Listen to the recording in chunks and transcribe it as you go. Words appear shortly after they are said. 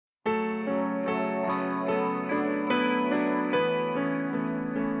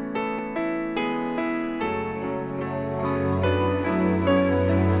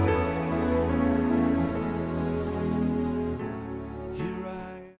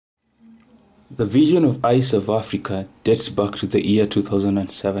The vision of iSERVE Africa dates back to the year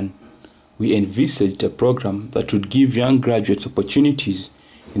 2007. We envisaged a program that would give young graduates opportunities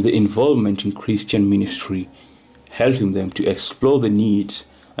in the involvement in Christian ministry, helping them to explore the needs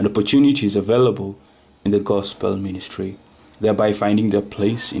and opportunities available in the gospel ministry, thereby finding their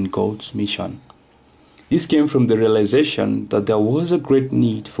place in God's mission. This came from the realization that there was a great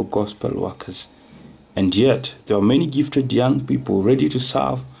need for gospel workers, and yet there are many gifted young people ready to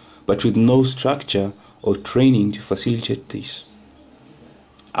serve, but with no structure or training to facilitate this.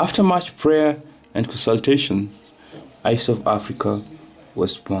 After much prayer and consultation, iSERVE Africa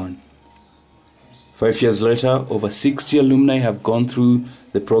was born. 5 years later, over 60 alumni have gone through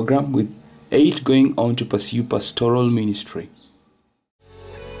the program, with 8 going on to pursue pastoral ministry.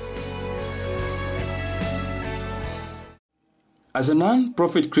 As a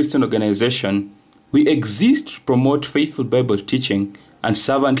non-profit Christian organization, we exist to promote faithful Bible teaching and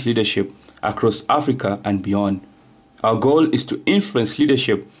servant leadership across Africa and beyond. Our goal is to influence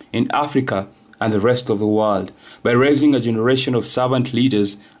leadership in Africa and the rest of the world by raising a generation of servant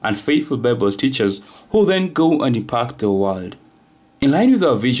leaders and faithful Bible teachers who then go and impact the world. In line with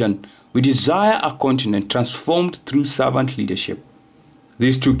our vision, we desire a continent transformed through servant leadership.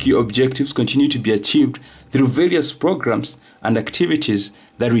 These 2 key objectives continue to be achieved through various programs and activities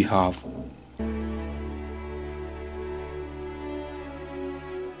that we have.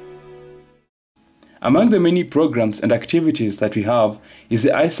 Among the many programs and activities that we have is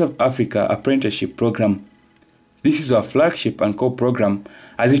the iSERVE Africa Apprenticeship Program. This is our flagship and core program,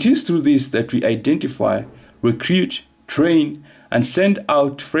 as it is through this that we identify, recruit, train, and send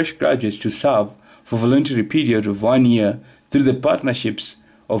out fresh graduates to serve for a voluntary period of 1 year through the partnerships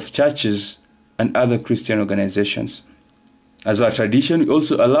of churches and other Christian organizations. As our tradition, we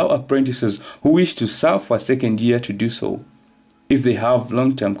also allow apprentices who wish to serve for a 2nd year to do so, if they have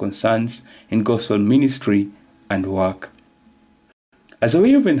long-term concerns in gospel ministry and work. As a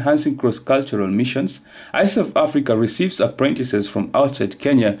way of enhancing cross-cultural missions, iSERVE Africa receives apprentices from outside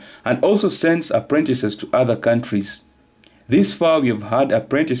Kenya and also sends apprentices to other countries. This far, we have had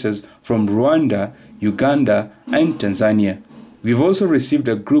apprentices from Rwanda, Uganda, and Tanzania. We've also received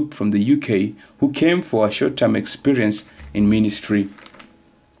a group from the UK who came for a short-term experience in ministry.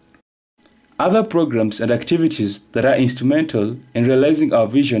 Other programs and activities that are instrumental in realizing our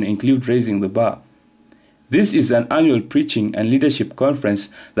vision include Raising the Bar. This is an annual preaching and leadership conference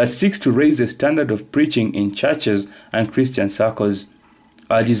that seeks to raise the standard of preaching in churches and Christian circles.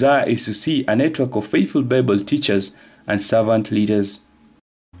 Our desire is to see a network of faithful Bible teachers and servant leaders.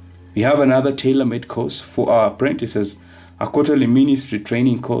 We have another tailor-made course for our apprentices, a quarterly ministry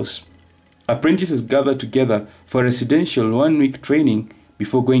training course. Apprentices gather together for residential 1-week training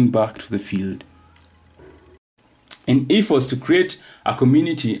before going back to the field. In efforts to create a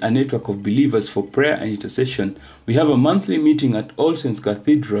community and network of believers for prayer and intercession, we have a monthly meeting at All Saints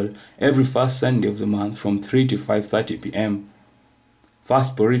Cathedral every first Sunday of the month from 3 to 5:30 p.m.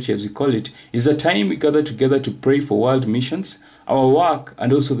 First priority, as we call it, is a time we gather together to pray for world missions, our work,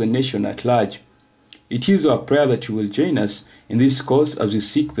 and also the nation at large. It is our prayer that you will join us in this course as we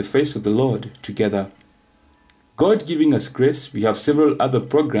seek the face of the Lord together. God giving us grace, we have several other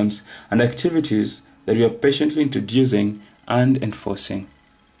programs and activities that we are patiently introducing and enforcing.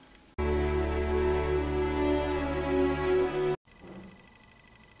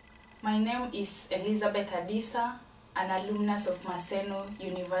 My name is Elizabeth Adisa, an alumnus of Maseno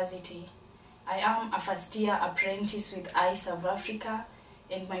University. I am a first-year apprentice with iSERVE Africa,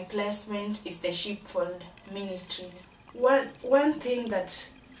 and my placement is the Sheepfold Ministries. One thing that,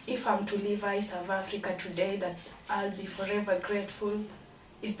 if I'm to leave iSERVE Africa today, that I'll be forever grateful,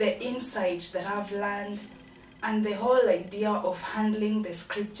 is the insight that I've learned and the whole idea of handling the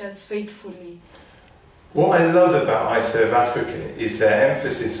scriptures faithfully. What I love about iSERVE Africa is their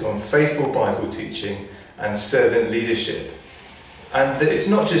emphasis on faithful Bible teaching and servant leadership. And that it's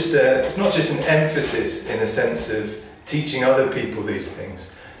not just an emphasis in a sense of teaching other people these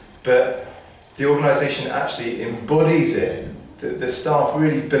things, but the organisation actually embodies it. The staff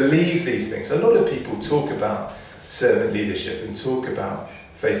really believe these things. A lot of people talk about servant leadership and talk about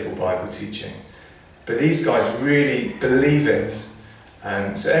faithful Bible teaching, but these guys really believe it.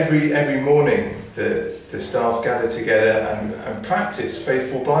 So every morning the staff gather together and practice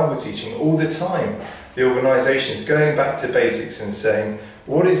faithful Bible teaching all the time. The organisation is going back to basics and saying,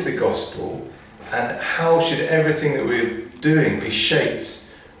 what is the gospel and how should everything that we're doing be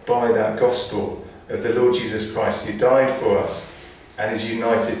shaped by that gospel of the Lord Jesus Christ, who died for us and is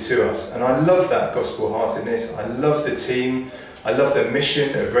united to us. And I love that gospel-heartedness. I love the team. I love the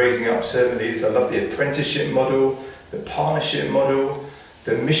mission of raising up servant leaders. I love the apprenticeship model, the partnership model,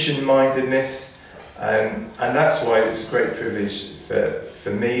 the mission-mindedness, and that's why it's a great privilege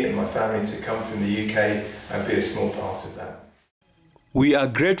for me and my family to come from the UK and be a small part of that. We are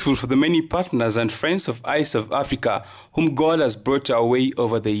grateful for the many partners and friends of iSERVE Africa whom God has brought our way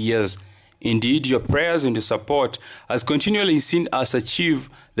over the years. Indeed, your prayers and your support has continually seen us achieve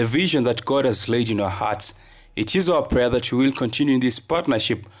the vision that God has laid in our hearts. It is our prayer that we will continue in this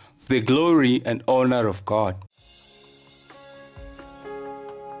partnership for the glory and honor of God.